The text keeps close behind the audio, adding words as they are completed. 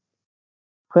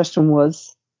question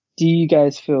was, do you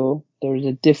guys feel there is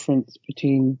a difference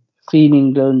between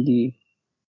feeling lonely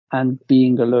and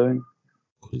being alone?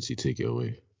 Quincy, take it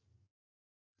away.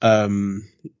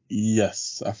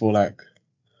 Yes, I feel like.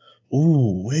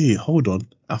 Oh, wait, hold on.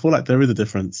 I feel like there is a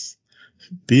difference.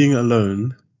 Being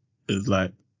alone is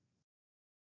like,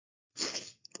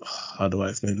 how do I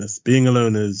explain this? Being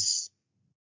alone is,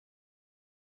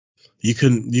 you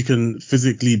can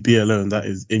physically be alone. That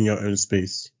is in your own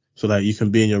space. So like you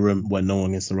can be in your room when no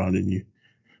one is surrounding you.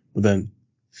 But then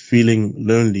feeling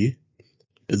lonely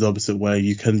is opposite, where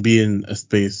you can be in a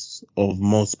space of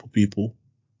multiple people,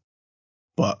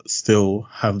 but still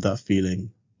have that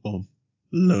feeling of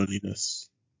loneliness.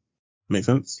 Make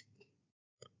sense?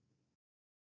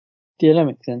 Yeah, that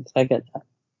makes sense. I get that.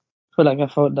 I feel like I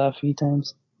felt that a few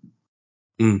times.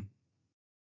 Mm.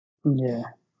 Yeah.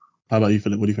 How about you,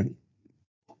 Philip? What do you think?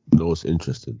 You know what's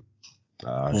interesting?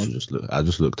 I Go on.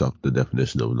 just looked up the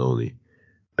definition of lonely,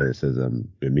 and it says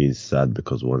it means sad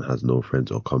because one has no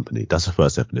friends or company. That's the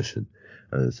first definition,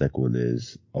 and the second one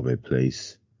is of a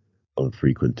place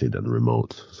unfrequented and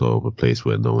remote, so of a place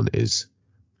where no one is.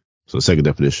 So the second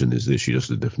definition is literally just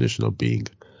the definition of being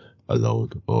alone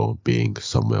or being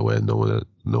somewhere where no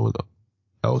one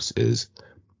else is.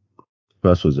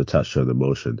 First was attached to an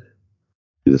emotion,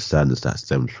 the sadness that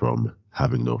stems from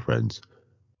having no friends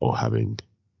or having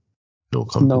no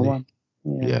company. No one.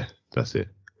 Yeah, that's it.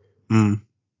 Mm.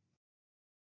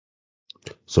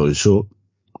 So in short,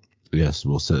 yes,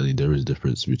 most certainly there is a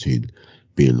difference between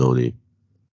being lonely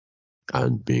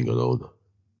and being alone.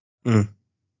 Mm.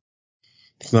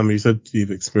 Sammy, you said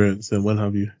you've experienced it. When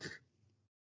have you?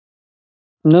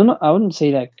 No, I wouldn't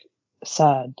say like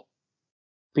sad.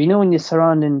 But you know when you're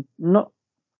surrounding, not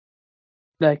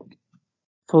like,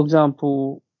 for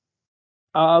example,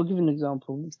 I'll give an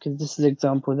example because this is an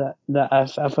example that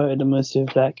I've heard the most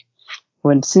of. Like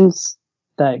when since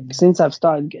I've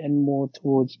started getting more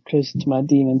towards closer to my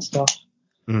deen and stuff,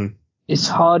 it's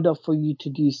harder for you to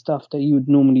do stuff that you would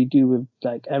normally do with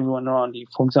like everyone around you.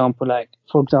 For example,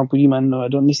 you might know I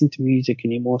don't listen to music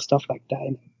anymore, stuff like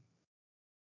that.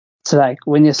 So like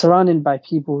when you're surrounded by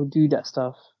people who do that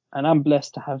stuff, and I'm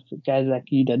blessed to have guys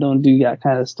like you that don't do that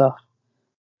kind of stuff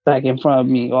like in front of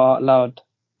me or out loud.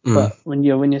 But when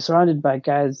you're surrounded by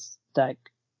guys that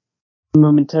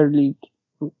momentarily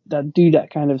that do that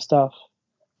kind of stuff,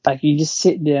 like you just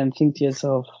sit there and think to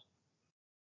yourself,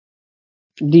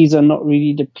 these are not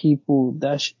really the people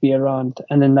that should be around.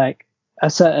 And then like a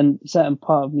certain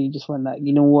part of me just went like,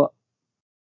 you know what?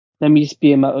 Let me just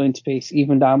be in my own space,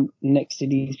 even though I'm next to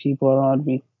these people around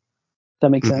me.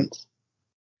 That makes sense.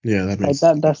 Yeah, that Like makes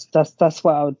sense. that's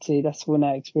what I would say. That's when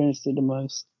I experienced it the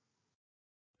most.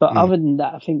 But other than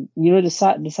that, I think you know the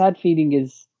sad feeling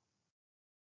is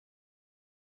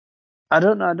I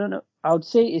don't know. I would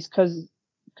say it's because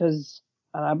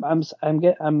I'm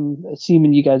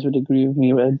assuming you guys would agree with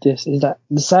me with this, is that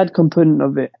the sad component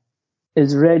of it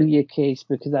is rarely a case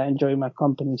because I enjoy my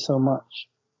company so much.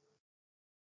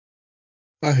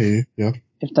 I hear you. Yeah.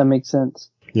 If that makes sense.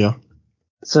 Yeah.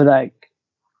 So like,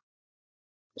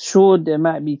 sure, there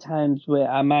might be times where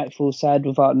I might feel sad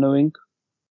without knowing,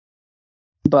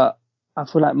 but I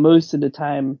feel like most of the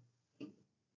time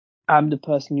I'm the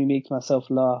person who makes myself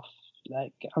laugh.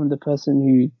 Like I'm the person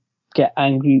who gets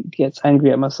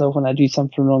angry at myself when I do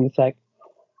something wrong. It's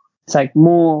like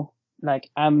more like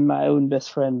I'm my own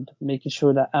best friend, making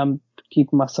sure that I'm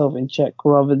keeping myself in check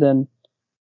rather than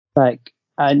like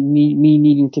me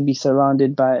needing to be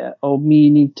surrounded by or me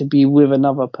need to be with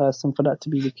another person for that to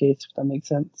be the case, if that makes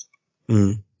sense.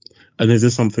 And is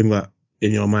this something that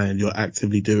in your mind you're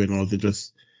actively doing, or is it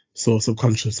just so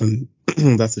subconscious and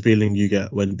that's the feeling you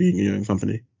get when being in your own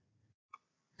company?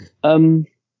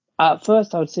 At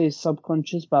first I would say it's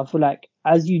subconscious, but I feel like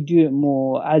as you do it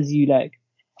more, I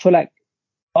feel like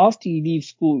after you leave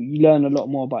school, you learn a lot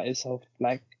more about yourself.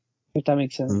 Like, if that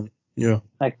makes sense. Yeah.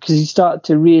 Like, cause you start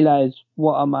to realize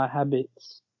what are my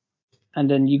habits,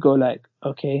 and then you go like,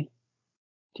 okay,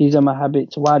 these are my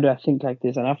habits. Why do I think like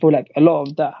this? And I feel like a lot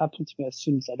of that happened to me as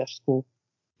soon as I left school.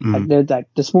 Like, there's like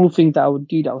the small thing that I would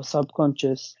do that was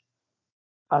subconscious.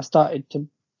 I started to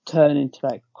turn into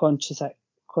like conscious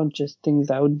things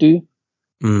that I would do.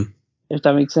 If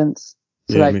that makes sense.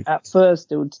 So Yeah, like at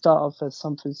first it would start off as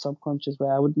something subconscious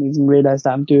where I wouldn't even realize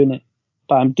that I'm doing it,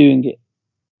 but I'm doing it.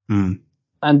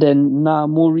 And then now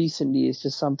more recently it's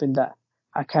just something that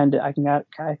I kind of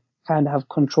have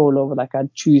control over. Like I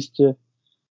choose to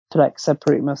like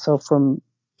separate myself from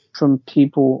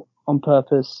people on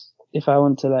purpose if I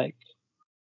want to like,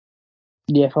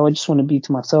 yeah, if I just want to be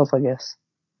to myself, I guess.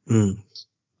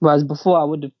 Whereas before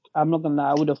I'm not gonna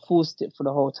lie, I would have forced it for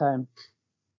the whole time.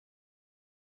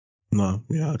 No,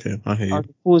 yeah, okay, I hear I you. would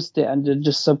have paused it and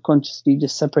just subconsciously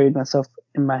just separated myself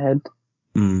in my head.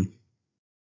 Mm.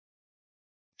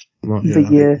 No, yeah, But I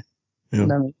hear yeah, you.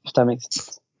 Yeah. if that makes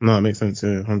sense. No, it makes sense.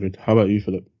 Yeah, 100. How about you,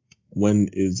 Philip? When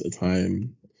is a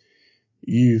time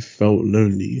you felt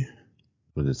lonely?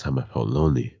 When the time I felt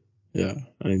lonely. Yeah,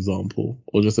 an example,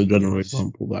 or just a general Gosh.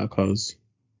 example that occurs.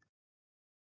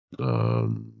 It's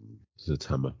the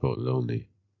time I felt lonely.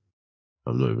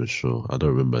 I'm not even sure. I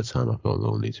don't remember a time I felt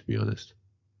lonely, to be honest.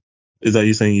 Is that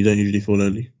you saying you don't usually feel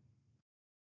lonely?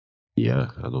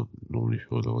 Yeah, I don't normally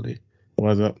feel lonely.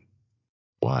 Why is that?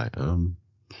 Why?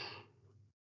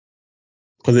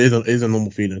 Because it is a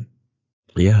normal feeling.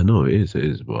 Yeah, no, it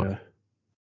is, but Yeah.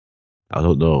 I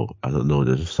don't know. I don't know.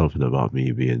 There's just something about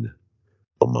me being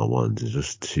on my ones.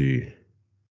 It's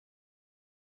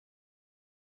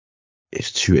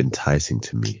too enticing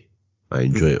to me. I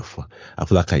enjoy Mm. it. I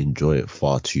feel like I enjoy it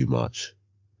far too much.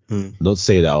 Mm. Not to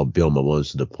say that I'll be on my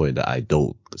ones to the point that I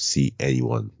don't see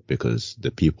anyone, because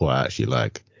the people I actually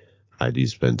like, I do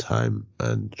spend time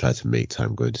and try to make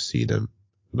time going to see them.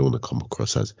 I don't want to come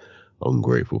across as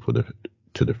ungrateful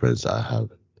to the friends that I have.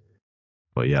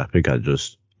 But yeah, I think I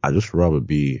just rather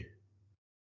be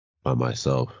by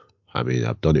myself. I mean,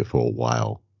 I've done it for a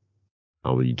while,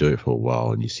 and when you do it for a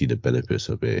while and you see the benefits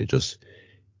of it,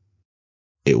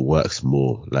 it works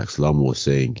more. Like Salama was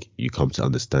saying, you come to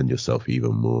understand yourself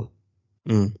even more.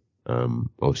 Mm.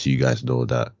 Obviously you guys know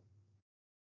that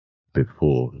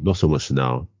before, not so much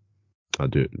now. I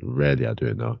do it rarely. I do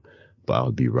it now, but I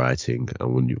would be writing,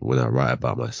 and when I write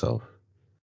about myself,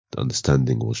 the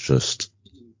understanding was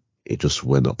it just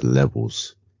went up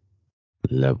levels.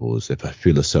 If I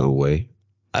feel a certain way,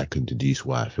 I can deduce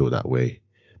why I feel that way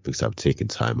because I've taken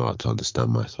time out to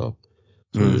understand myself.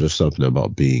 So there's Mm. just something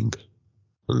about being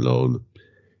alone,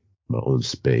 my own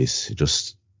space.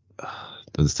 The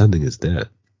understanding is there.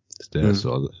 It's there. Mm.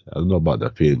 So I don't know about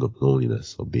that feeling of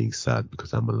loneliness or being sad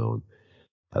because I'm alone.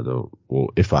 I don't. Well,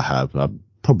 if I have, I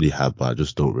probably have, but I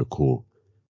just don't recall.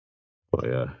 But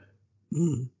yeah,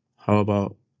 Mm. How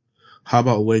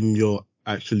about when you're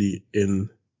actually in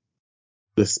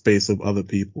the space of other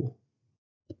people?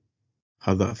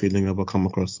 Has that feeling ever come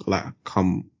across, like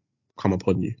come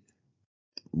upon you?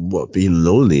 what being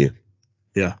lonely?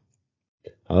 Yeah.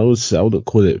 I wouldn't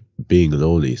call it being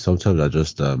lonely. Sometimes I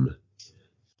just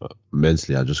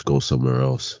mentally I just go somewhere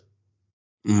else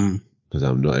Mm. because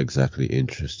I'm not exactly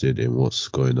interested in what's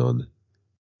going on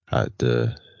at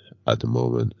the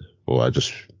moment. Or I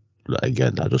just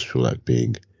feel like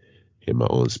being in my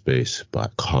own space,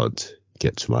 but I can't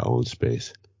get to my own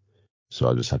space. So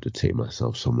I just have to take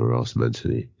myself somewhere else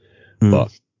mentally. Mm.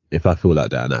 But if I feel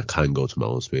like that and I can go to my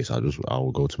own space, I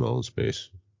will go to my own space.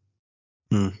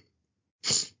 Mm.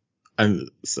 And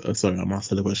sorry, I'm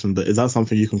asking the question, but is that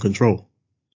something you can control?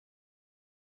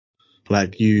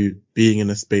 Like you being in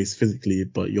a space physically,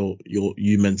 but you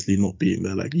mentally not being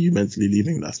there, like you mentally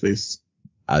leaving that space.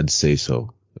 I'd say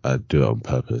so. I'd do it on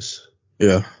purpose.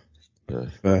 Yeah.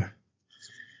 Yeah.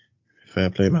 Fair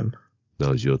play, man.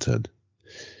 Now it's your turn.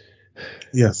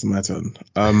 Yes, my turn.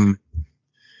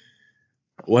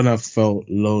 When I felt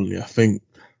lonely, I think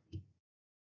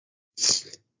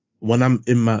when I'm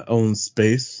in my own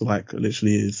space, like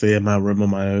literally say in my room on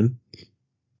my own,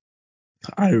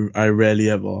 I rarely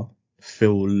ever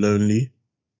feel lonely.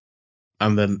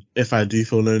 And then if I do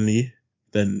feel lonely,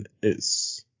 then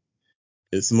it's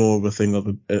more of a thing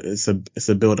of it's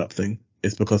a build up thing.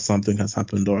 It's because something has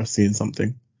happened or I've seen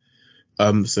something.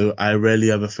 So I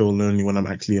rarely ever feel lonely when I'm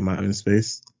actually in my own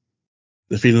space.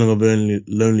 The feeling of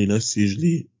loneliness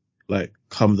usually like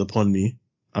comes upon me.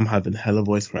 I'm having hella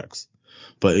voice cracks,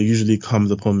 but it usually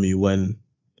comes upon me when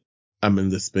I'm in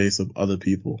the space of other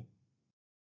people.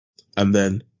 And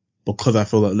then because I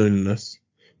feel that loneliness,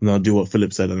 then I'll do what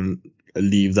Philip said and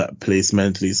leave that place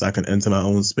mentally so I can enter my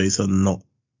own space and not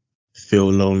feel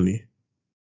lonely.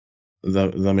 Does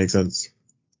that make sense?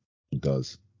 It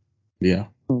does. Yeah.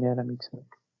 Yeah, that makes sense.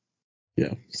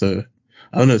 Yeah. So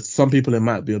I don't know. Some people it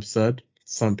might be absurd.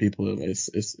 Some people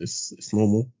it's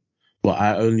normal. But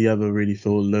I only ever really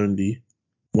feel lonely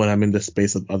when I'm in the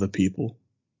space of other people.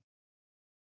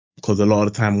 Because a lot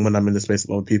of the time when I'm in the space of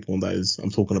other people, and that is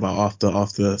I'm talking about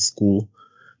after school,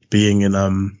 being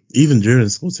in even during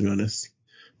school to be honest.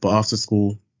 But after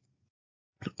school,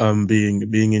 being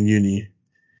in uni,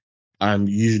 I'm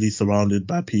usually surrounded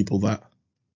by people that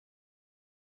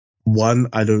one,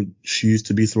 I don't choose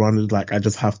to be surrounded, like I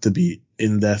just have to be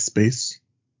in their space.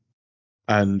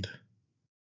 And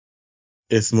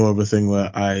it's more of a thing where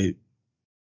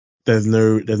there's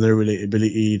no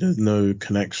relatability, there's no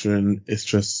connection. It's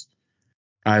just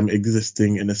I'm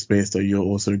existing in a space that you're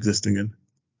also existing in.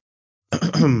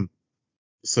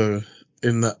 So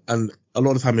and a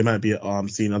lot of the time it might be, I'm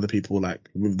seeing other people like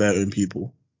with their own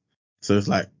people. So it's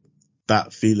like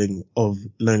that feeling of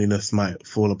loneliness might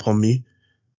fall upon me,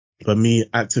 but me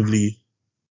actively,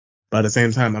 but at the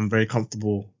same time, I'm very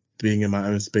comfortable being in my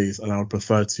own space, and I would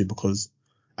prefer to, because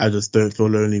I just don't feel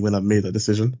lonely when I've made that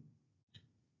decision.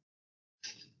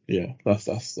 Yeah, that's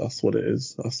what it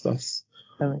is. That's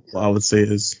what I would say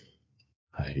is.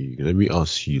 Hey, let me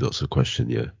ask you lots of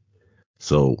questions, yeah.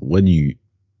 So when you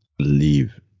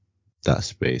leave that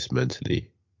space mentally,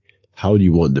 how do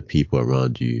you want the people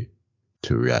around you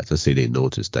to react? Let's say they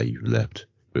notice that you've left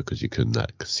because you couldn't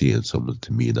like see in someone's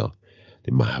demeanor.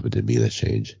 They might have a demeanor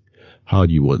change. How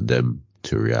do you want them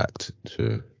to react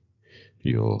to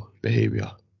your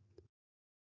behavior?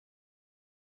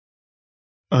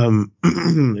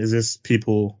 Is this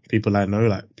people I know,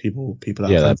 like people that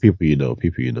are Yeah, like friends? people you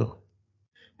know.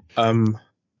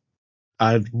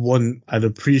 I'd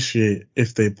appreciate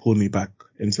if they pulled me back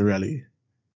into reality.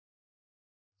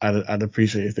 I'd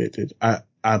appreciate if they did. I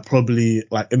probably,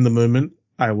 like, in the moment,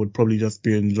 I would probably just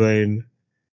be enjoying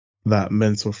that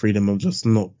mental freedom of just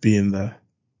not being there.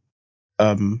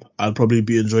 I'd probably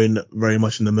be enjoying it very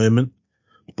much in the moment,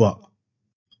 but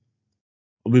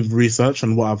with research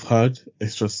and what I've heard,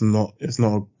 it's not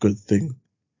a good thing.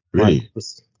 Like, Really?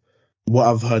 what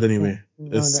I've heard anyway,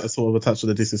 No, it's sort of attached to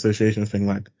the disassociation thing.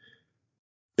 Like,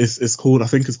 it's called, I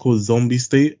think it's called zombie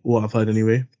state. What I've heard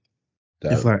anyway.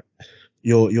 It's Damn. like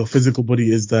your physical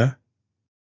body is there,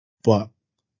 but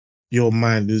your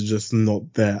mind is just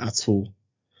not there at all.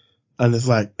 And it's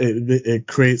like, it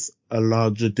creates a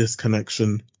larger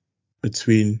disconnection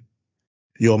between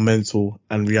your mental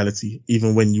and reality,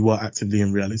 even when you are actively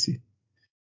in reality.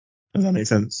 Does that make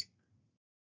sense?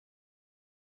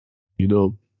 You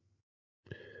know,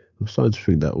 I'm starting to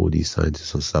think that all these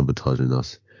scientists are sabotaging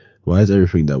us. Why is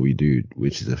everything that we do,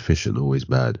 which is efficient, always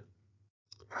bad?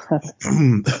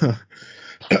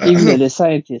 even though they're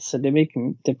scientists, so they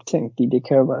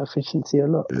care about efficiency a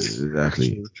lot.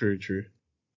 Exactly. True. This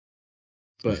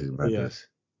But is yeah, madness.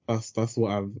 that's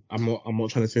what I'm not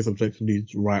trying to say subjectively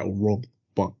it's right or wrong,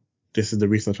 but this is the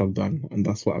research I've done and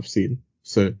that's what I've seen.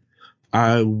 So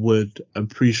I would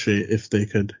appreciate if they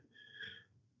could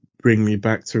bring me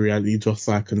back to reality just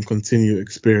so I can continue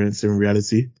experiencing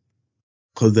reality.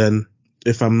 Because then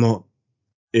if I'm not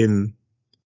in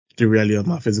the reality of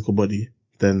my physical body,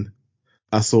 then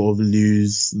I sort of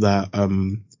lose that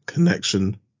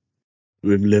connection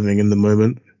with living in the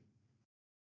moment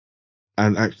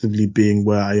and actively being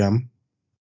where I am.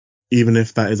 Even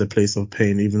if that is a place of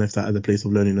pain, even if that is a place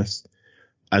of loneliness,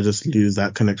 I just lose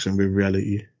that connection with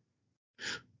reality.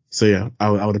 So yeah,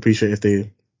 I would appreciate if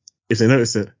they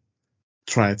notice it,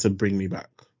 try to bring me back.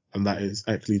 And that is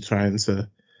actually trying to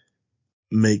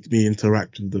make me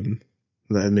interact with them,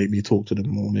 that make me talk to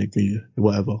them or make me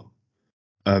whatever.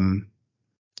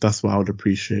 That's what I would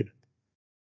appreciate.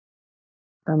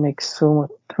 That makes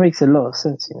a lot of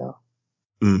sense, you know.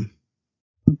 Mm.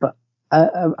 But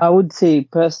I would say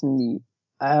personally,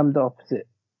 I am the opposite.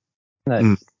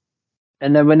 Like,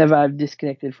 and then whenever I've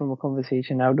disconnected from a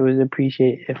conversation, I would always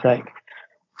appreciate if like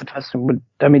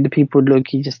the people would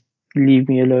low-key just leave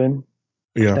me alone.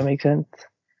 If Yeah. that makes sense.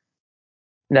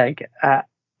 Like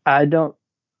I don't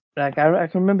like I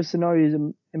can remember scenarios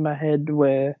in my head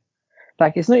where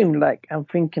like it's not even like I'm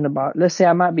thinking about. Let's say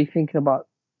I might be thinking about.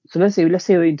 So let's say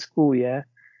we're in school, yeah,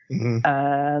 Mm-hmm.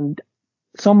 and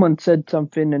someone said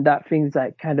something and that thing's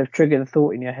like kind of triggered a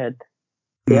thought in your head,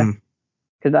 yeah,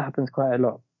 because that happens quite a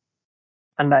lot.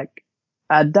 And like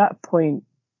at that point,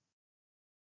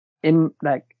 in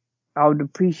like I would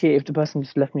appreciate if the person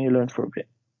just left me alone for a bit.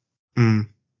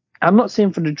 I'm not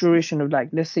saying for the duration of like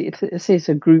let's say it's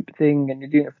a group thing and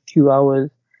you're doing it for 2 hours.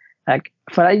 Like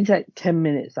for at least like 10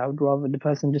 minutes, I would rather the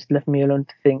person just left me alone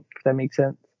to think. If that makes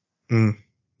sense.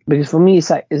 Because for me,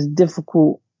 it's like it's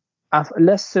difficult.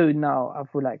 Less so now. I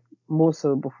feel like more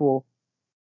so before.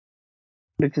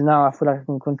 Because now I feel like I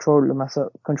can control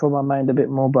my mind a bit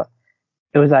more. But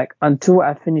it was like until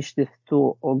I finish this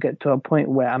thought or get to a point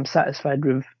where I'm satisfied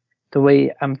with the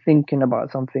way I'm thinking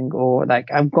about something, or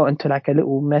like I've gotten to like a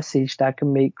little message that I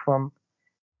can make from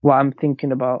what I'm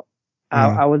thinking about.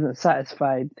 I wasn't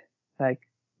satisfied like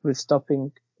with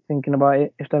stopping thinking about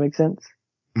it, if that makes sense.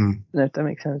 I don't know if that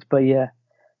makes sense, but yeah.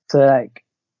 So like,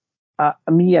 I'm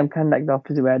kind of like the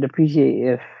opposite way. I'd appreciate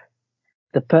if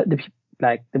the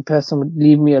person would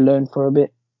leave me alone for a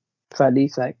bit, for at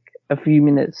least like a few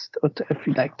minutes or a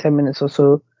few like 10 minutes or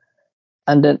so,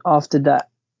 and then after that,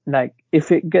 like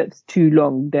if it gets too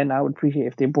long, then I would appreciate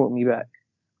if they brought me back.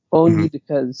 Only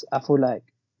because I feel like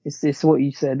it's what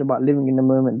you said about living in the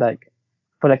moment. Like,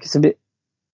 I feel like it's a bit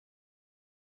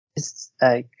it's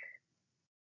like,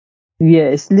 yeah,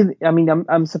 it's living. I mean,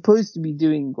 I'm supposed to be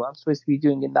doing what I'm supposed to be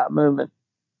doing in that moment,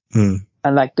 Mm.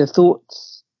 and like the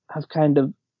thoughts have kind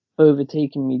of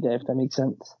overtaken me there, if that makes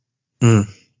sense. Mm.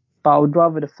 But I would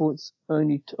rather the thoughts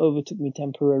only overtook me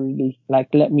temporarily, like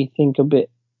let me think a bit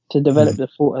to develop the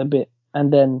thought a bit,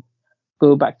 and then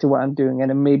go back to what I'm doing, and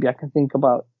then maybe I can think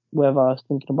about whatever I was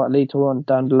thinking about later on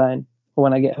down the line, or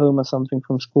when I get home or something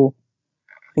from school.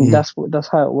 I think that's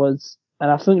how it was, and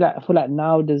I feel like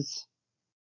now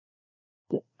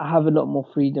I have a lot more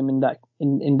freedom in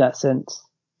that sense,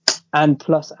 and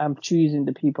plus I'm choosing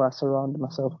the people I surround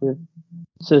myself with,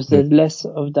 so there's less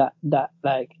of that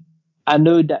like I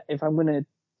know that if I'm gonna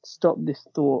stop this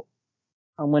thought,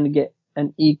 I'm gonna get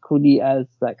an equally as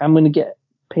like I'm gonna get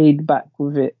paid back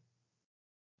with it,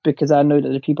 because I know that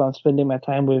the people I'm spending my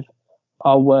time with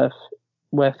are worth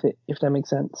it, if that makes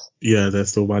sense. Yeah, they're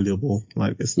still valuable.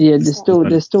 Like There's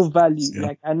still value. Yeah.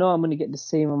 Like I know I'm gonna get the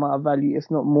same amount of value, if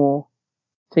not more,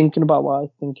 thinking about what I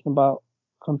was thinking about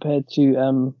compared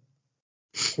to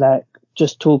like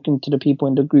just talking to the people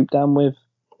in the group that I'm with.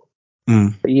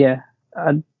 But yeah,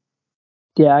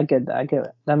 I get that. I get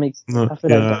it. That makes. No, I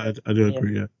feel yeah, like that. I do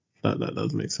agree. Yeah, that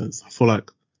does make sense. I feel like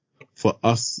for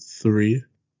us three,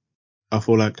 I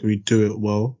feel like we do it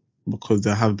well because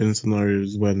there have been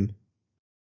scenarios when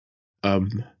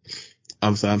I'm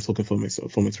talking from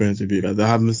experience with you guys. There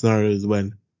have been scenarios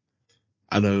when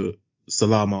I know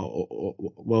Salama or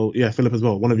well, yeah, Philip as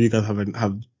well. One of you guys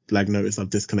have like noticed I've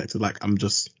disconnected, like I'm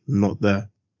just not there.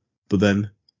 But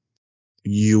then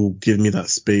you give me that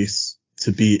space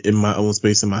to be in my own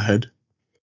space in my head,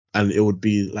 and it would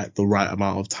be like the right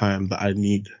amount of time that I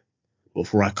need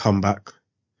before I come back.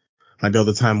 Like the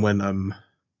other time when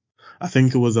I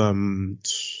think it was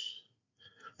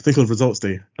results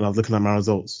day, and I was looking at my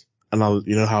results, and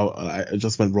you know how it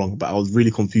just went wrong, but I was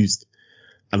really confused,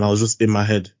 and I was just in my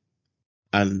head,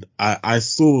 and I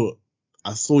saw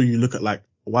you look at, like,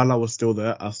 while I was still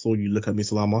there, I saw you look at me,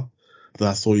 Salama, then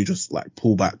I saw you just like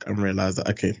pull back and realize that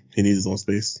okay, he needs his own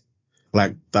space.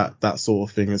 Like that sort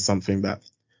of thing is something that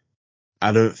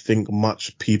I don't think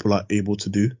much people are able to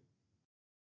do.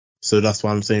 So that's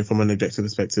why I'm saying, from an objective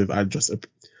perspective, I'd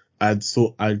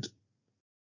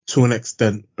to an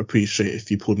extent appreciate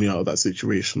if you pulled me out of that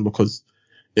situation, because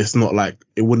it's not like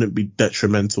it wouldn't be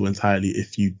detrimental entirely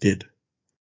if you did.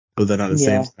 But then at the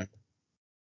same time,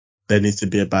 there needs to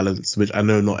be a balance, which I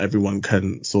know not everyone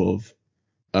can sort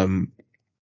of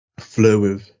flow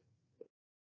with.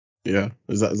 Yeah,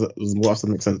 does that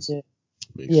make sense?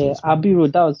 Makes sense, I'll man. be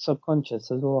real. That was subconscious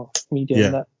as well. Me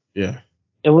doing that. Yeah.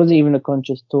 It wasn't even a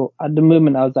conscious thought. At the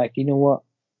moment, I was like, you know what?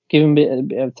 Give him a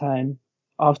bit of time.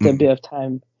 After a bit of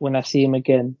time, when I see him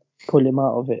again, pull him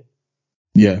out of it.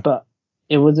 Yeah. But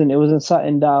it wasn't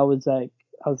something that I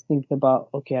was thinking about,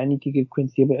 okay, I need to give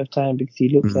Quincy a bit of time because he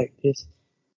looks like this.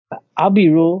 I'll be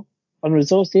real. On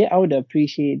results day, I would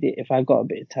appreciate it if I got a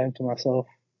bit of time to myself.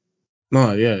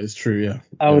 No, yeah, it's true, yeah.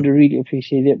 I would really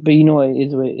appreciate it. But you know what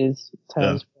it is,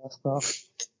 Time's stuff.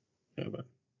 Yeah, man.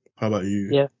 How about you?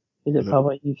 Yeah. How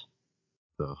about you?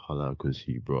 I like because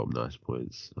you brought up nice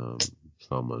points.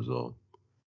 Sam as well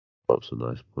brought up some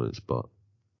nice points, but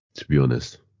to be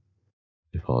honest,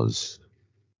 if I was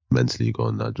mentally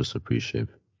gone, I'd just appreciate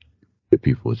if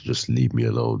people would just leave me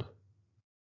alone.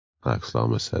 Like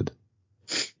Slama said,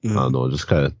 I don't know, you just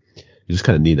kind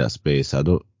of need that space. I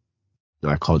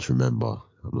can't remember.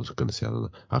 I'm not gonna say I don't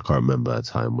know. I can't remember a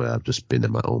time where I've just been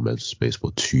in my own mental space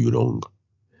for too long,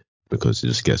 because it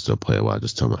just gets to a point where I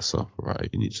just tell myself, right,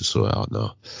 you need to sort it out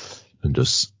now and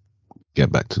just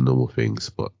get back to normal things.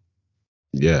 But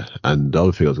yeah, and the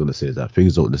other thing I was gonna say is that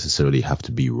things don't necessarily have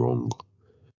to be wrong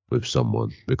with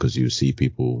someone, because you see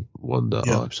people wonder,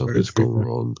 if something's gone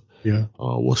wrong,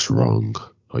 what's wrong?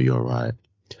 Are you alright?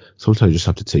 Sometimes you just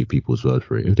have to take people's word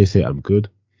for it. If they say I'm good,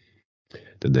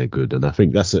 then they're good. And I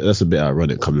think that's a bit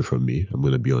ironic coming from me, I'm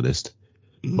going to be honest.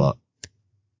 But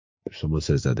if someone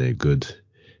says that they're good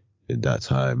in that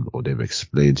time, or they've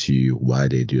explained to you why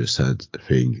they do a certain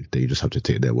thing, then you just have to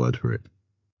take their word for it.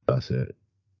 That's it.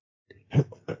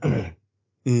 Yeah,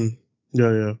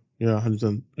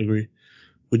 100% agree.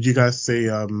 Would you guys say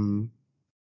okay,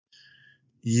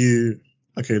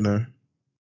 no.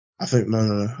 I think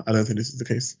no, I don't think this is the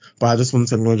case. But I just want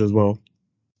to acknowledge as well,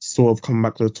 sort of come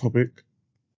back to the topic.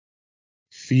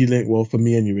 For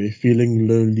me anyway, feeling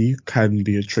lonely can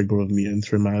be a trigger of me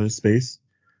entering my own space,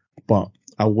 but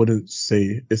I wouldn't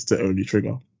say it's the only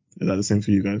trigger. Is that the same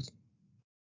for you guys?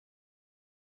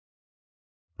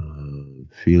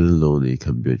 Feeling lonely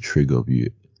can be a trigger of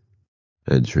you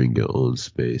entering your own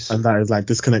space. And that is like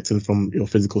disconnecting from your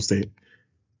physical state.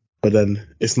 But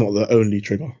then it's not the only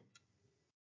trigger.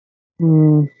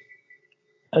 Mm,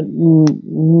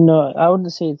 no, I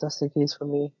wouldn't say that's the case for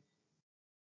me.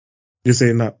 You're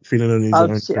saying that feeling lonely is I your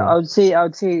would own say, thing. I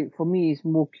would say, for me, it's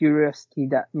more curiosity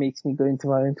that makes me go into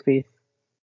my own space.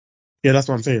 Yeah, that's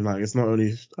what I'm saying. Like, it's not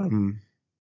only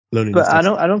loneliness. But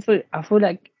I don't feel, I feel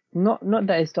like not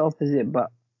that it's the opposite,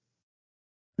 but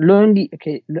lonely.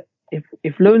 Okay,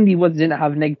 if lonely was didn't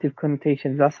have negative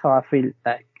connotations, that's how I feel.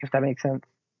 Like, if that makes sense.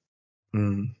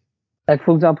 Mm, Like,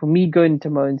 for example, me going into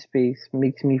my own space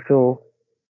makes me feel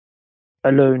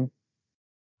alone,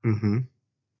 mm-hmm.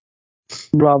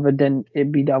 rather than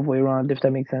it be the other way around. If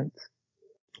that makes sense.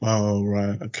 Oh,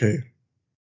 right. Okay.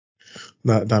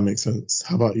 That makes sense.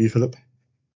 How about you, Philip?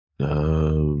 I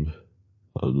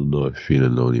don't know if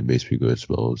feeling lonely makes me go into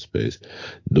my own space.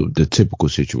 The typical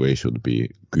situation would be a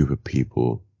group of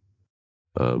people.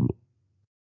 Um,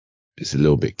 it's a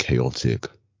little bit chaotic,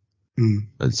 Mm,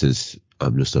 and since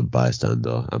I'm just a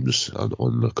bystander, I'm just an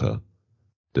onlooker.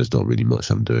 There's not really much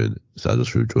I'm doing, so I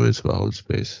just withdraw into my own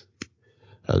space.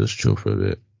 I just chill for a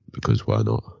bit because why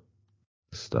not?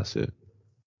 That's it.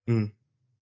 mm,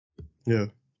 yeah.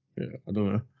 Yeah. I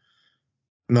don't know.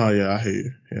 No, yeah, I hear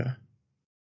you. Yeah.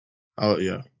 Oh,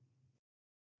 yeah.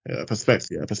 Yeah.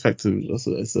 Perspective. Yeah. Perspective.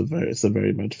 It's a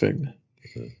very mad thing.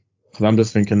 Yeah. Because I'm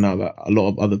just thinking now that a lot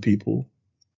of other people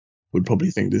would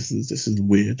probably think this is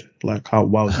weird. Like,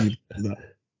 why would you do that?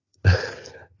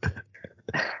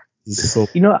 This is so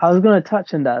You know, I was gonna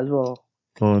touch on that as well.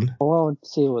 on. What I would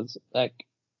say was like,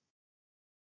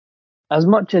 as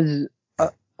much as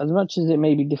as much as it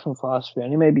may be different for us,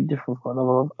 and it may be different for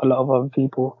a lot of other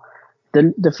people,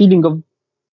 the feeling of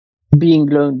being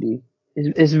lonely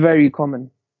is very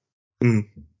common. Mm,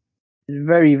 It's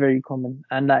very, very common.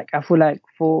 And like, I feel like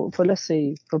for let's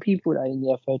say, for people that are in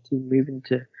year 13 moving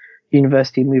to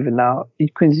university, moving out,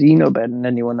 Quincy, you know better than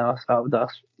anyone else out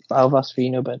of us three,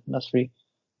 you know better than us three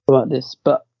about this.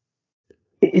 But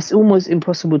it's almost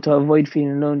impossible to avoid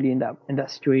feeling lonely in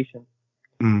that situation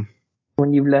mm,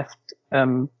 when you've left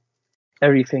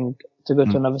everything to go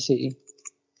to mm, another city.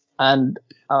 And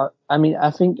I mean,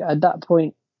 I think at that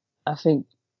point, I think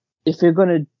if you're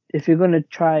gonna if you're gonna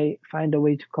try find a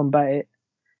way to combat it,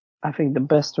 I think the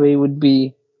best way would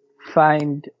be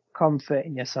find comfort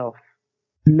in yourself.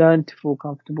 Learn to feel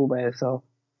comfortable by yourself.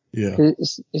 yeah.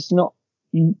 Because it's not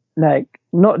like,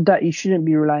 not that you shouldn't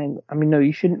be relying. I mean, no,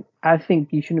 you shouldn't. I think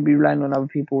you shouldn't be relying on other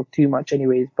people too much,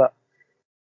 anyways. But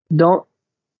don't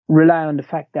rely on the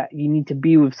fact that you need to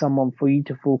be with someone for you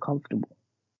to feel comfortable.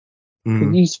 Because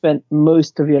Mm, you spend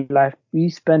most of your life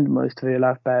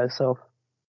by yourself,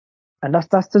 and that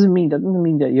doesn't mean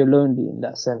that you're lonely in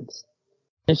that sense.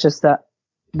 It's just that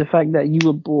the fact that you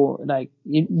were born, like,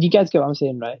 you guys get what I'm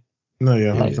saying, right? no,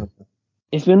 yeah, Like, 100%.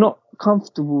 if you're not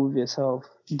comfortable with yourself,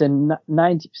 then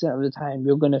 90% of the time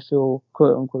you're gonna feel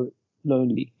quote unquote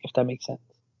lonely, if that makes sense.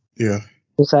 Yeah.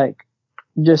 It's like,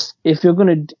 just if you're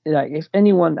gonna like, if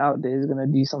anyone out there is gonna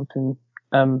do something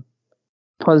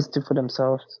positive for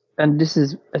themselves, and this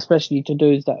is especially to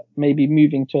those that may be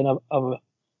moving to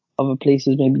other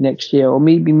places maybe next year, or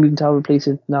maybe moving to other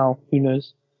places now, who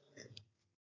knows?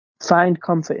 Find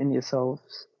comfort in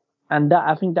yourselves. And that,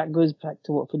 I think that goes back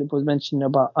to what Philip was mentioning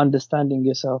about understanding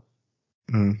yourself.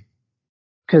 Mm,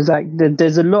 Because like,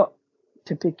 there's a lot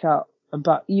to pick out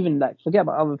about, even like, forget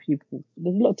about other people.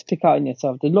 There's a lot to pick out in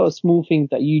yourself. There's a lot of small things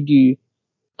that you do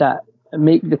that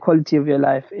make the quality of your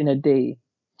life in a day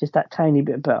just that tiny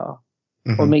bit better, or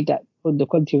mm-hmm. make the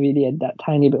quality of your day that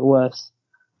tiny bit worse.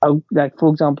 Like, for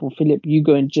example, Philip, you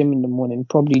go and gym in the morning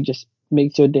probably just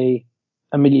makes your day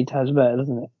a million times better,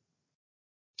 doesn't it?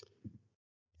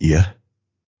 Yeah.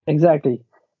 Exactly.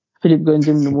 Philip going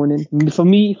gym in the morning. For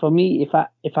me, if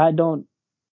I don't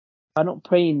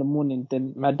pray in the morning,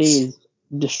 then my day is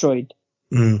destroyed.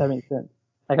 If Mm, that makes sense.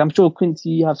 Like, I'm sure Quincy,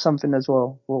 you have something as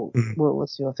well. mm.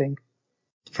 What's your thing?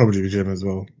 Probably the gym as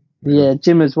well. Yeah. Yeah,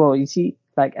 gym as well. You see,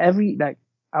 like,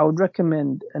 I would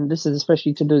recommend, and this is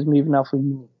especially to those moving out for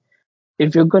uni,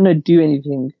 if you're gonna do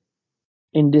anything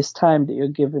in this time that you're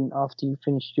given after you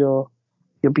finish your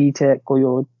BTEC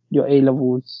or your A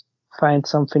levels, find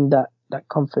something that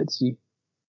comforts you.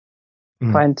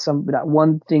 Mm, Find that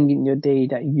one thing in your day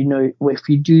that, you know, if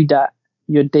you do that,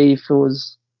 your day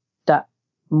feels that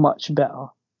much better.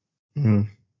 mm. And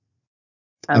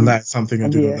And that's something I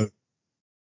and do not yeah, know.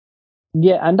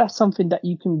 yeah, and that's something that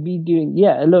you can be doing,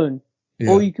 yeah, alone,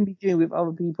 or Yeah. you can be doing with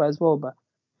other people as well. But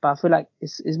I feel like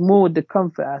it's more the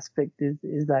comfort aspect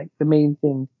is like the main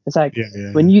thing. It's like, Yeah,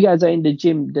 yeah, when yeah. you guys are in the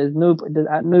gym, there's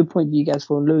at no point do you guys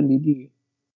feel lonely, do you?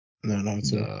 No, not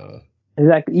at all. Nah.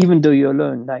 Exactly. Even though you're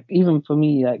alone, like, even for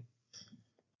me, like,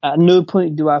 at no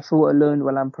point do I feel alone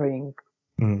while I'm praying,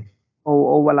 Mm,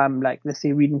 or while I'm like, let's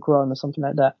say reading Quran or something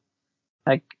like that.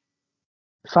 Like,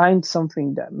 find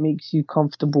something that makes you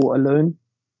comfortable alone.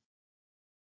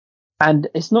 And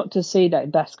it's not to say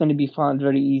that that's going to be found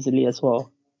very easily as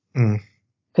well.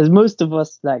 Because most of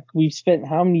us, like, we've spent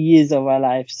how many years of our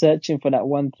life searching for that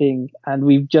one thing, and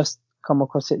we've just come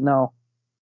across it now.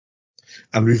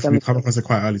 And we've come across it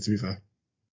quite early, to be fair.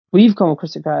 We've come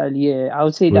across it quite early, yeah. I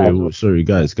would say that. Sorry,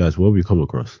 guys, what have we come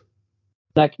across?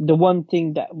 Like, the one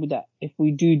thing that if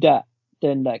we do that,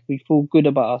 then, like, we feel good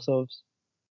about ourselves.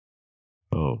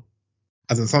 Oh.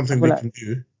 As in something we can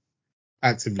do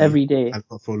actively every day and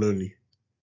not feel lonely.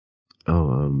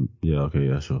 Oh, yeah, okay,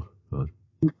 yeah, sure.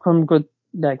 We've come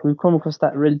across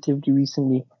that relatively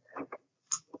recently.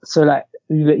 So, like,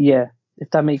 yeah,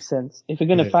 if that makes sense. If you're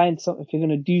gonna if you're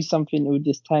gonna do something with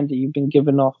this time that you've been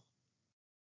given off,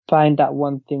 find that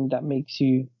one thing that makes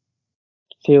your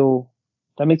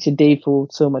day feel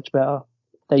so much better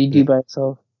that you do by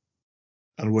yourself.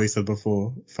 And what you said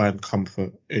before, find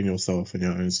comfort in yourself, in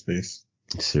your own space.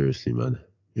 Seriously, man.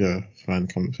 Yeah,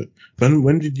 find comfort.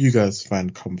 When did you guys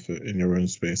find comfort in your own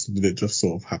space? Did it just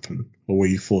sort of happen, or were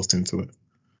you forced into it?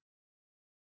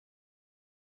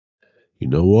 You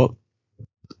know what?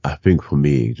 I think for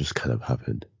me, it just kind of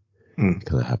happened.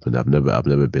 I've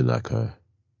never been like I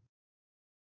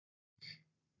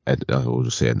will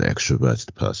just say an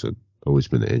extroverted person. I've always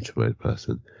been an introverted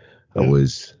person. I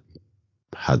always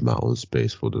had my own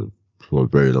space for a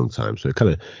very long time. So it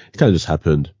kind of just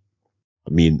happened.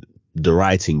 I mean, the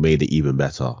writing made it even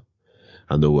better.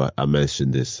 I know I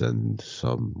mentioned this in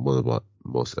one of our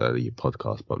most early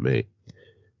podcasts, but mate,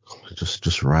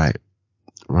 just write.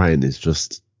 Writing is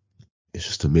it's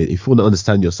just amazing. If you want to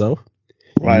understand yourself,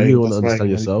 you really want to understand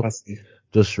yourself,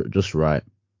 just write.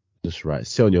 Just write.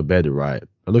 Sit on your bed and write.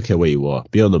 I don't care where you are.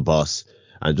 Be on the bus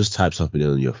and just type something in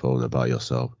on your phone about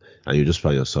yourself, and you just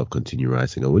find yourself continue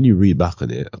writing. And when you read back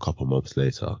on it a couple months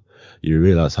later, you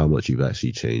realize how much you've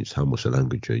actually changed, how much the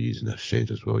language you're using has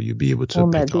changed as well. You'll be able to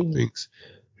pick up things.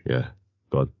 Yeah.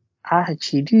 God. I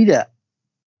actually do that.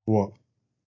 What?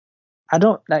 I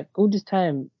don't like all this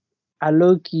time. I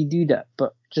low key do that,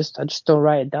 but I just don't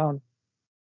write it down.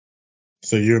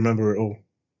 So you remember it all?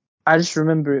 I just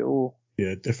remember it all.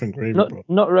 Yeah, different gravy, bro.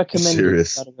 Not recommended.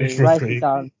 Serious. By the way. Write it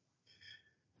down.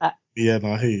 Yeah,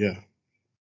 no, I hear you. Yeah.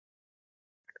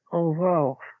 Oh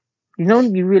wow!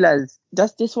 You realize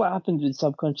this what happens with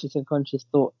subconscious and conscious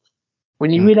thoughts.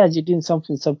 When you realize you're doing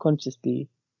something subconsciously,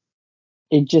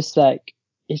 it's just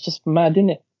mad, isn't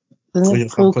it? Doesn't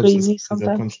it feel crazy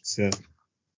sometimes?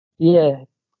 Yeah.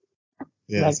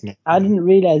 Yeah. Like, I didn't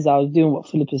realize I was doing what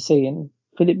Philip is saying.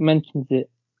 Philip mentions it,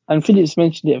 and Philip's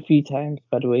mentioned it a few times,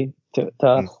 by the way, to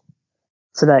us.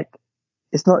 So like,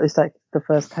 it's like the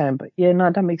first time, but yeah, no,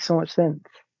 that makes so much sense.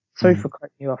 Sorry for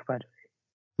cutting you off, by the way.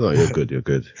 No, you're good. You're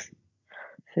good.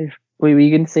 So, wait, were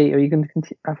you going to say, are you going to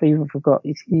continue? I even forgot.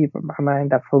 It's even my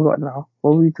mind. I forgot now.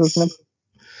 What were we talking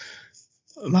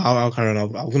about? No, I'll carry on. I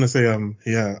was going to say,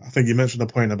 yeah, I think you mentioned a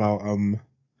point about, like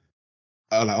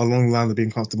along the line of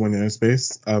being comfortable in your own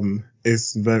space.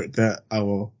 It's very that I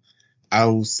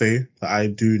will say that I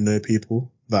do know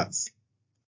people that,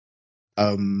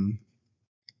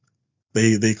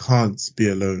 they can't be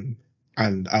alone,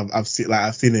 and I've seen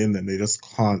it in them. They just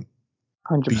can't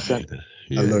 100%.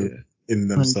 be alone in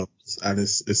themselves, and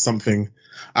it's something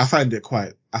I find it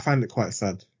quite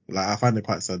sad. Like, I find it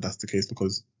quite sad that's the case,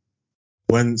 because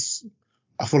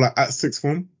I feel like at sixth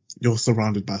form you're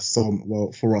surrounded by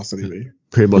for us anyway,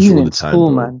 pretty much even all the in time,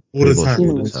 school, bro. man. All the time.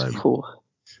 Even in school.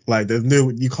 Like,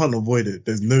 you can't avoid it.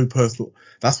 There's no personal.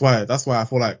 That's why I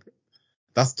feel like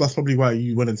that's probably why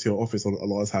you went into your office a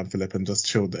lot of time, Philip, and just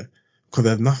chilled there. Because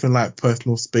there's nothing like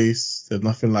personal space. There's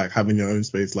nothing like having your own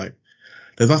space. Like,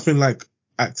 there's nothing like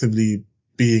actively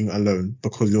being alone,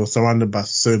 because you're surrounded by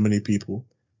so many people.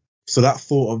 So that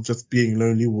thought of just being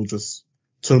lonely to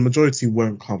the majority,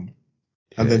 won't come.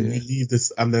 And then you leave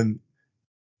this, and then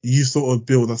you sort of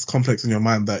build this complex in your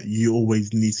mind that you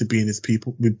always need to be with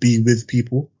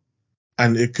people.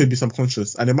 And it could be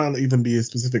subconscious, and it might not even be a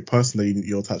specific person that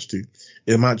you're attached to.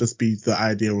 It might just be the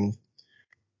idea of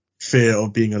fear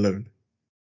of being alone.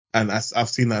 And I've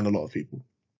seen that in a lot of people.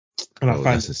 And I find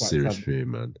that's a serious fear,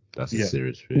 man. That's a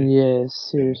serious fear. Yeah,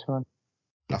 serious one.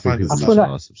 I think people I feel like,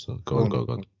 ask themselves. Go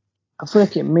on. I feel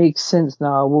like it makes sense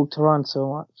now. I walked around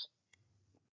so much.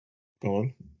 Go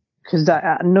on. Because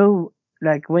I know,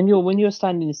 like, when you're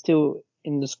standing still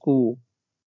in the school,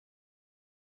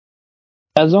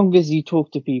 as long as you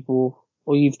talk to people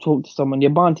or you've talked to someone,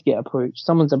 you're bound to get approached.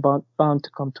 Someone's bound to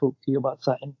come talk to you about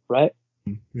something, right?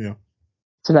 Yeah.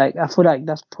 So like, I feel like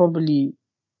that's probably,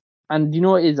 and you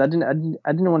know what it is? I didn't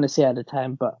want to say at the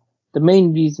time, but the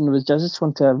main reason was I just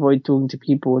want to avoid talking to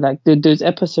people. Like those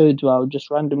episodes where I would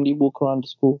just randomly walk around the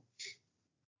school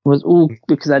was all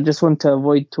because I just want to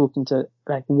avoid talking to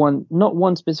like not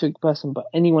one specific person, but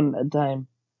anyone at a time.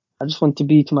 I just want to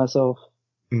be to myself.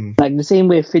 Like the same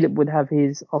way Philip would have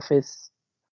his office,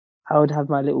 I would have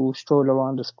my little stroll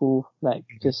around the school, like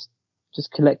just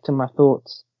collecting my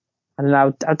thoughts. And then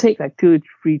I'll take like 2 or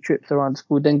 3 trips around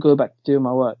school, then go back to doing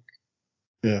my work.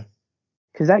 Yeah.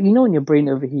 Cause that, you know, when your brain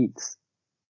overheats.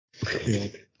 Yeah.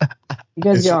 You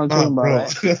guys get what I'm talking about, bro.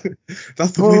 right?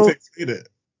 That's the way to explain it.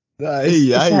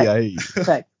 It's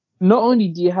like, not only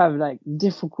do you have like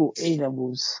difficult A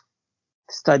levels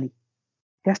to study,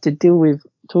 you have to deal with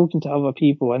talking to other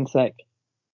people, and it's like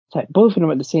both of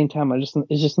them at the same time it's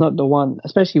just not the one.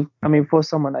 Especially, I mean, for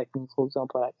someone like me, for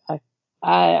example, like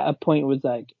I at a point was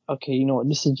like, okay, you know what,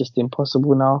 this is just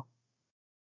impossible now.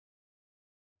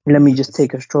 Let me just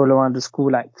take a stroll around the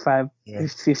school like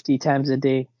 50 times a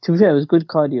day. To be fair, it was good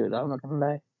cardio, though, I'm not gonna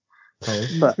lie.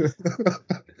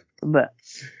 But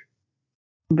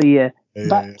yeah.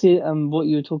 Back to what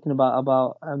you were talking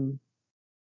about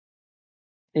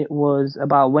it was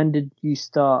about when did you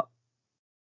start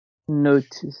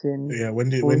noticing? Yeah, when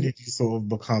did you sort of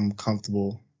become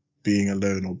comfortable being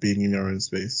alone or being in your own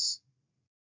space?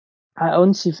 I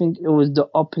honestly think it was the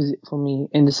opposite for me,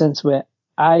 in the sense where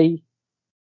not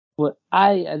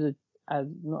as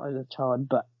a child,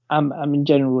 but I'm in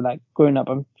general, like growing up,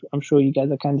 I'm sure you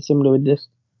guys are kind of similar with this.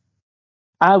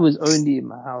 I was only in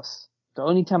my house. The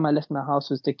only time I left my house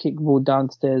was to kick ball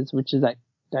downstairs, which is like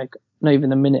not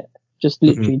even a minute, just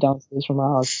literally downstairs from my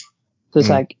house. So it's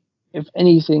like, if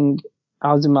anything,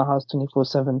 I was in my house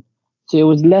 24/7. So it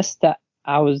was less that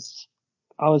I was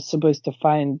supposed to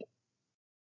find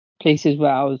places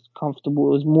where I was comfortable.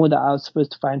 It was more that I was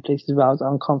supposed to find places where I was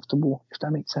uncomfortable, if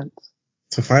that makes sense.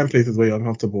 To find places where you're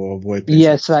uncomfortable or avoid places.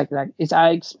 Yes, like I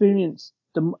experienced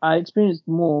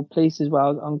more places where I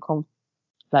was uncomfortable.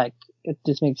 Like, if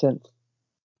this makes sense.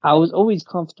 I was always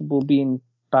comfortable being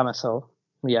by myself,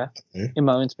 in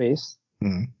my own space.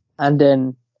 And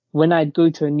then when I'd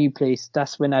go to a new place,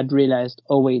 that's when I'd realized,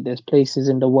 oh wait, there's places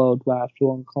in the world where I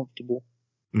feel uncomfortable.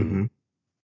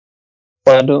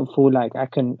 But I don't feel like I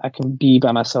can be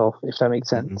by myself, if that makes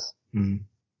sense. And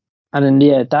then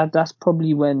that's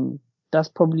probably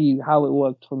how it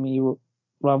worked for me,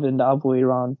 rather than the other way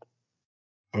around.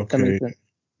 Okay. That makes sense.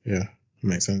 Yeah,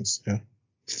 makes sense. Yeah.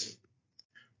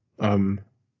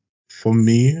 For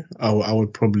me, I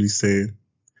would probably say,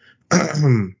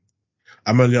 I'm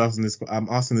asking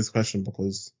this question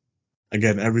because,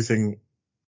 again, everything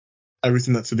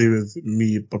that's to do with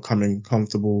me becoming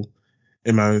comfortable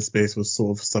in my own space was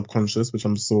sort of subconscious, which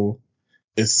I'm sure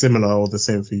is similar or the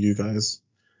same for you guys.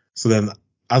 So then,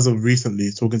 as of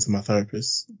recently talking to my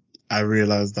therapist, I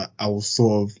realized that I was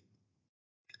sort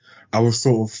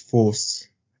of forced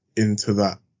into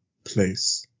that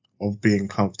place of being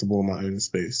comfortable in my own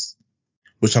space,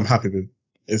 which I'm happy with.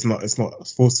 It's not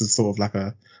forced, is sort of like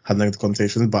had negative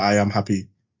connotations, but I am happy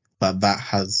that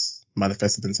has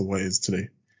manifested into what it is today.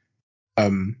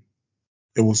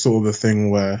 It was sort of a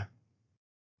thing where,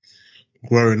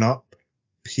 growing up,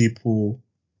 people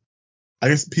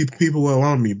were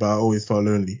around me, but I always felt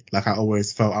lonely. Like, I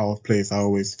always felt out of place. I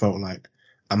always felt like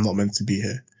I'm not meant to be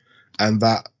here. And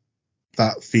that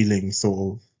feeling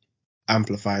sort of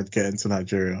amplified getting to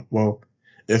Nigeria. Well,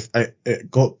 it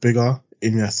got bigger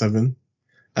in year 7,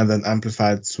 and then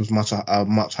amplified to a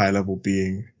much higher level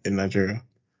being in Nigeria.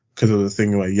 Because of the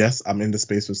thing where, yes, I'm in the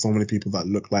space with so many people that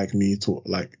look like me,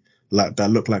 that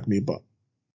look like me, but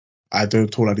I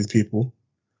don't talk like these people.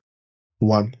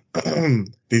 One,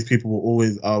 these people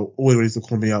are always ready to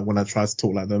call me out when I try to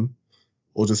talk like them,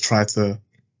 or just try to,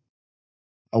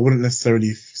 I wouldn't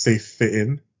necessarily say fit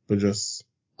in, but just...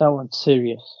 That one's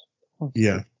serious.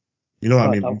 Yeah. You know what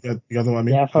I mean? You guys know what I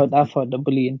mean? Yeah, I thought the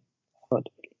bullying.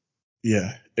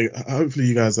 Yeah. Hopefully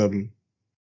you guys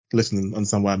listen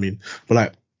understand what I mean. But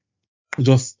like,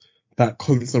 just that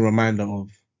constant reminder of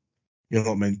you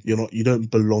don't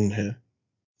belong here,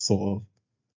 sort of.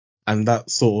 And that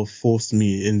sort of forced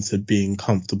me into being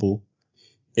comfortable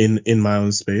in my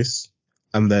own space.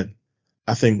 And then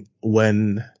I think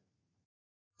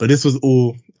but this was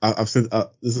all, I've said,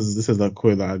 this is a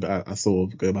quote that I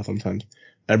sort of go by sometimes.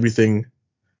 Everything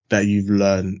that you've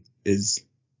learned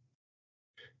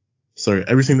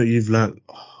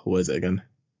what is it again?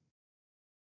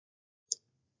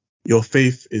 Your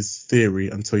faith is theory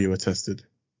until you are tested.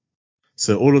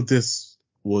 So all of this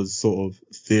was sort of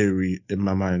theory in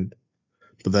my mind.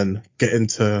 But then getting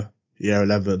to year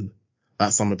 11,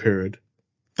 that summer period,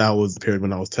 that was the period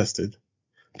when I was tested.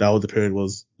 That was the period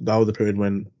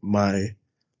when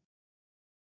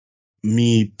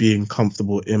me being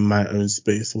comfortable in my own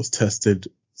space was tested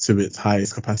to its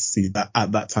highest capacity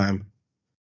at that time.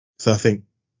 So I think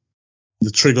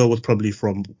the trigger was probably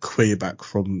from way back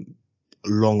from a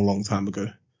long, long time ago.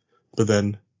 But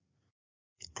then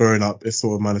growing up, it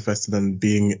sort of manifested, and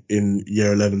being in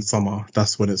year 11 summer,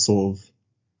 that's when it sort of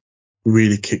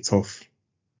really kicked off.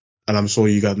 And I'm sure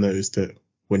you guys noticed it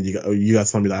when you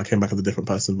guys told me that I came back as a different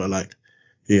person. But like,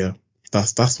 yeah,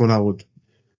 that's when I would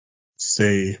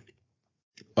say,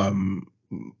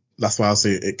 that's why I'll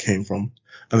say it came from.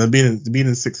 And then being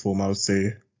in sixth form, I would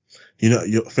say,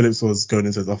 Phillips was going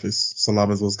into his office,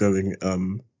 Salamas was going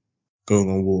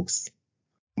on walks.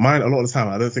 Mine, a lot of the time,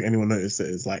 I don't think anyone noticed it,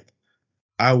 is like,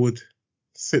 I would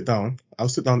sit down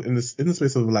in the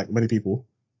space of like many people,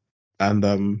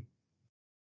 and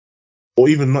or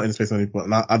even not in the space of many people,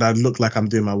 and I'd look like I'm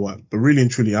doing my work, but really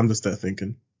and truly, I'm just there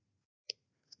thinking.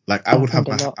 Like, I would have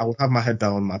my head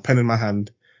down, my pen in my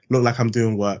hand, look like I'm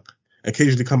doing work,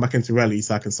 occasionally come back into reality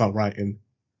so I can start writing,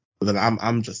 but then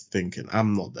I'm just thinking,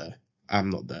 I'm not there.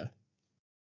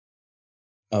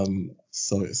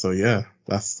 So yeah,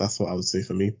 that's what I would say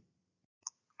for me.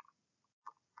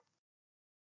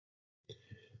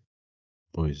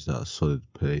 Boys, that's a solid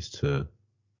place to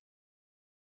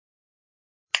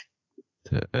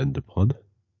end the pod.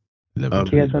 Do you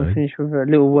guys want to finish with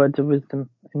little words of wisdom?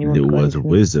 Little words of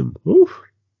wisdom. Oof.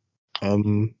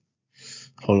 Hold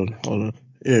on.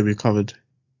 Yeah, we covered.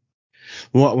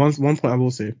 One point I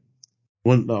will say.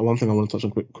 One thing I want to touch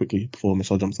on quickly before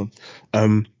Michelle jumps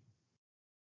on.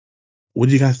 What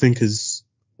do you guys think is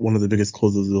one of the biggest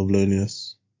causes of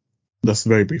loneliness? Just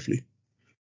very briefly.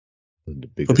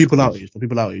 For people our age. For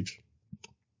people our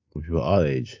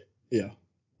age. Yeah.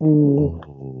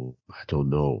 Oh, I don't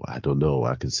know. I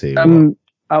can say. I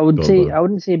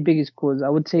wouldn't say biggest cause. I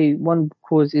would say one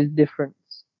cause is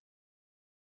difference.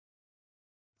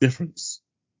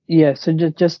 Yeah. So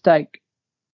just like,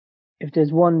 if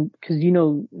there's one, because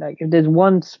like, if there's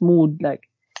one small, like,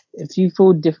 if you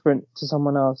feel different to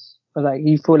someone else, or like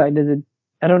you feel like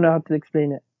I don't know how to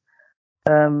explain it.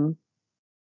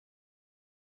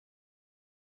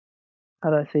 How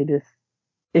do I say this?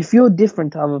 If you're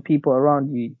different to other people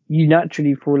around you, you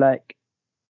naturally feel like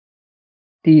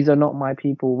these are not my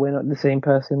people. We're not the same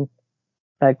person.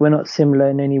 Like, we're not similar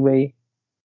in any way.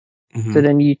 Mm-hmm. So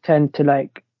then you tend to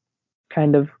like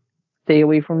kind of stay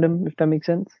away from them, if that makes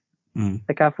sense.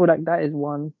 Like, I feel like that is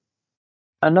one.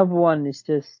 Another one is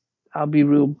just, I'll be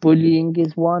real, bullying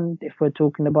is one, if we're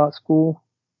talking about school.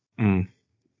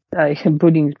 Like,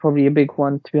 bullying is probably a big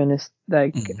one, to be honest.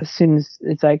 Like, as soon as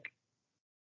like,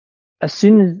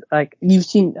 you've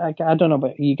seen, like, I don't know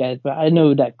about you guys, but I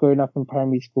know that growing up in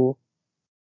primary school,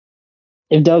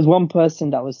 if there was one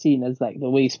person that was seen as like the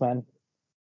waste man,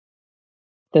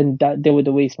 then that they were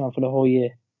the waste man for the whole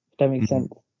year, if that makes sense.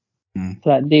 So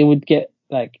that they would get,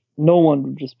 like, no one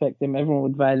would respect them, everyone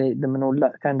would violate them and all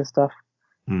that kind of stuff.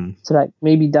 So like,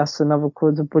 maybe that's another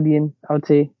cause of bullying. I'd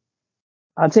say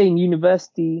in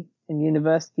university, if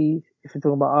you're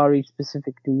talking about RE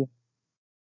specifically,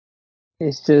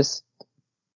 it's just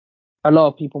a lot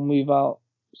of people move out,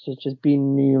 so it's just being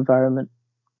in a new environment.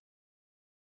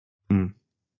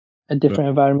 A different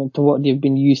environment to what they've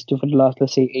been used to for the last,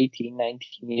 let's say, 18,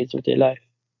 19 years of their life.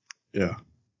 Yeah.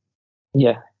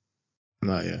 Yeah.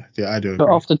 No, yeah. Yeah, I do agree.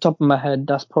 So off the top of my head,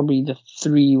 that's probably the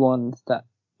three ones that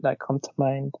come to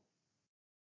mind.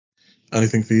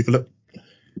 Anything for you, Philip?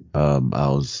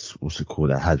 What's it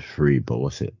called? I had three, but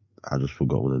I just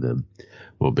forgot one of them.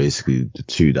 Well, basically, the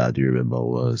two that I do remember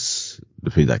was, the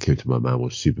thing that came to my mind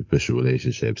was superficial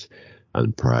relationships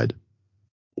and pride.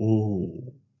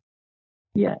 Oh.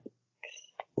 Yeah.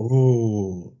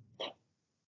 Oh.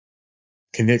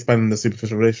 Can you expand on the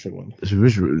superficial relationship one?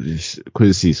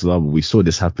 Quincy, Salam, we saw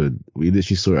this happen. We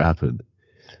literally saw it happen.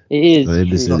 It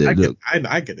is true.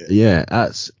 I get it. Yeah,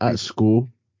 at school,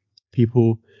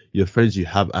 your friends you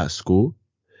have at school,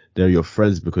 they're your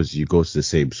friends because you go to the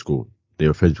same school. They're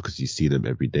your friends because you see them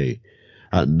every day.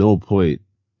 At no point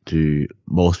do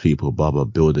most people bother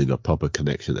building a proper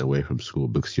connection away from school,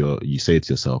 because you say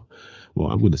to yourself, well,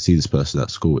 I'm going to see this person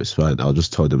at school. It's fine. I'll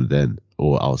just tell them then,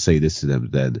 or I'll say this to them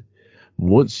then.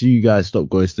 Once you guys stop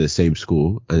going to the same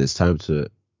school and it's time to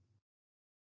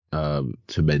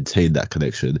maintain that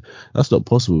connection, that's not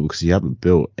possible because you haven't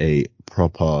built a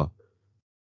proper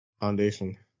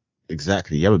foundation.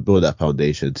 Exactly. You haven't built that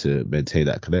foundation to maintain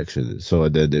that connection. So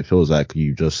then it feels like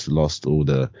you just lost all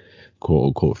the quote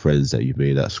unquote friends that you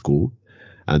made at school.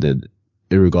 And then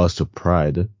in regards to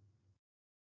pride,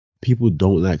 people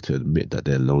don't like to admit that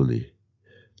they're lonely.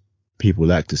 People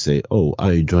like to say, oh,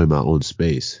 I enjoy my own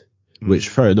space. Which,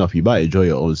 fair enough, you might enjoy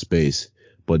your own space,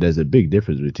 but there's a big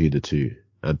difference between the two.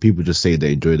 And people just say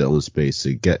they enjoy their own space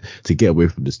to get away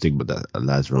from the stigma that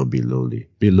lies around being lonely.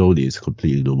 Being lonely is a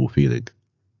completely normal feeling.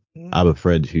 I have a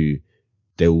friend who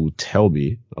they will tell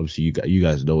me, obviously you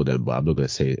guys know them, but I'm not gonna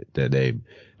say their name.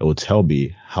 They will tell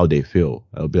me how they feel.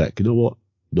 I'll be like, you know what?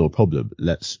 No problem.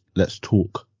 Let's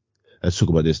talk. Let's talk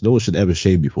about this. No one should ever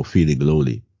shame you for feeling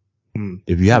lonely.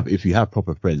 If you have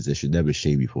proper friends, they should never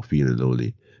shame you for feeling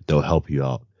lonely. They'll help you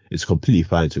out. It's completely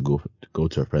fine to go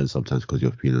to a friend sometimes because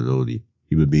you're feeling lonely.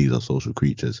 Human beings are social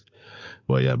creatures.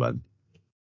 But yeah, man.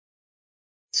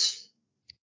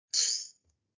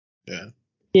 Yeah.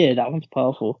 Yeah, that one's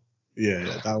powerful.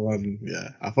 Yeah, that one. Yeah,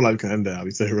 I feel like we can end there. I'll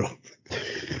be so wrong.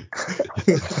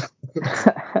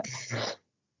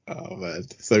 Oh man.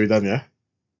 So we done, yeah?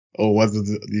 Or what?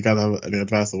 Do you guys have any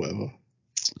advice or whatever?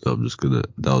 I'm just gonna.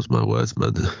 That was my words,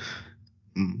 man.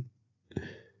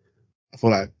 I feel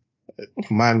like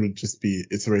mine would just be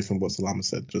iterating what Salama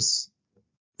said. Just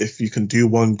if you can do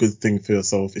one good thing for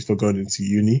yourself, if you're going into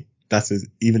uni, that is,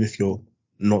 even if you're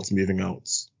not moving out,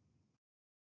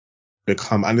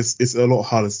 become, and it's a lot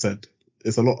harder said.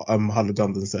 It's a lot harder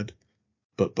done than said,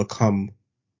 but become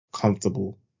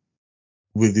comfortable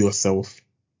with yourself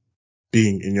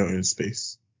being in your own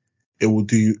space. It will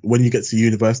do you, when you get to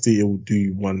university, it will do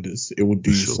you wonders. It will do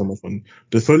you so much fun.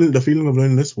 The feeling of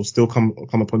loneliness will still come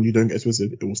upon you. Don't get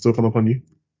twisted. It will still come upon you,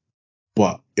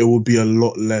 but it will be a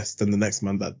lot less than the next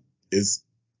man that is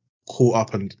caught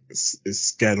up and is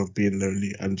scared of being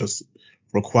lonely and just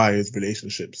requires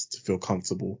relationships to feel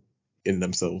comfortable in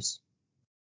themselves.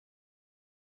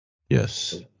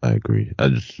 Yes, I agree.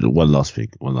 And just one last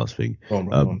thing. Go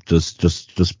on.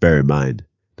 Just bear in mind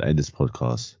that in this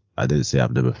podcast, I didn't say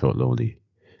I've never felt lonely.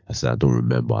 I said I don't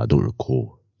remember, I don't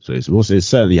recall. So it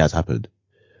certainly has happened.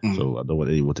 So I don't want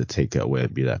anyone to take it away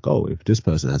and be like, oh, if this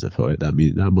person hasn't felt it,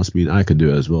 that must mean I can do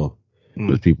it as well.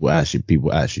 Because people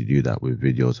actually do that with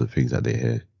videos and things that they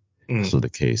hear. That's not the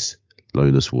case.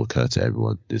 Loneliness will occur to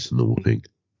everyone. It's a normal thing.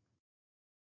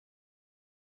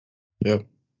 Yeah.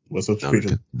 What's up, Now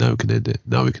we can end it.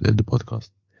 Now we can end the podcast.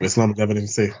 Islam, have anything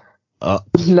to say?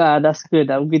 Nah, that's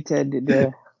good. I'm good to end it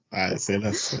there. Alright, say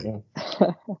less.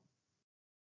 Yeah.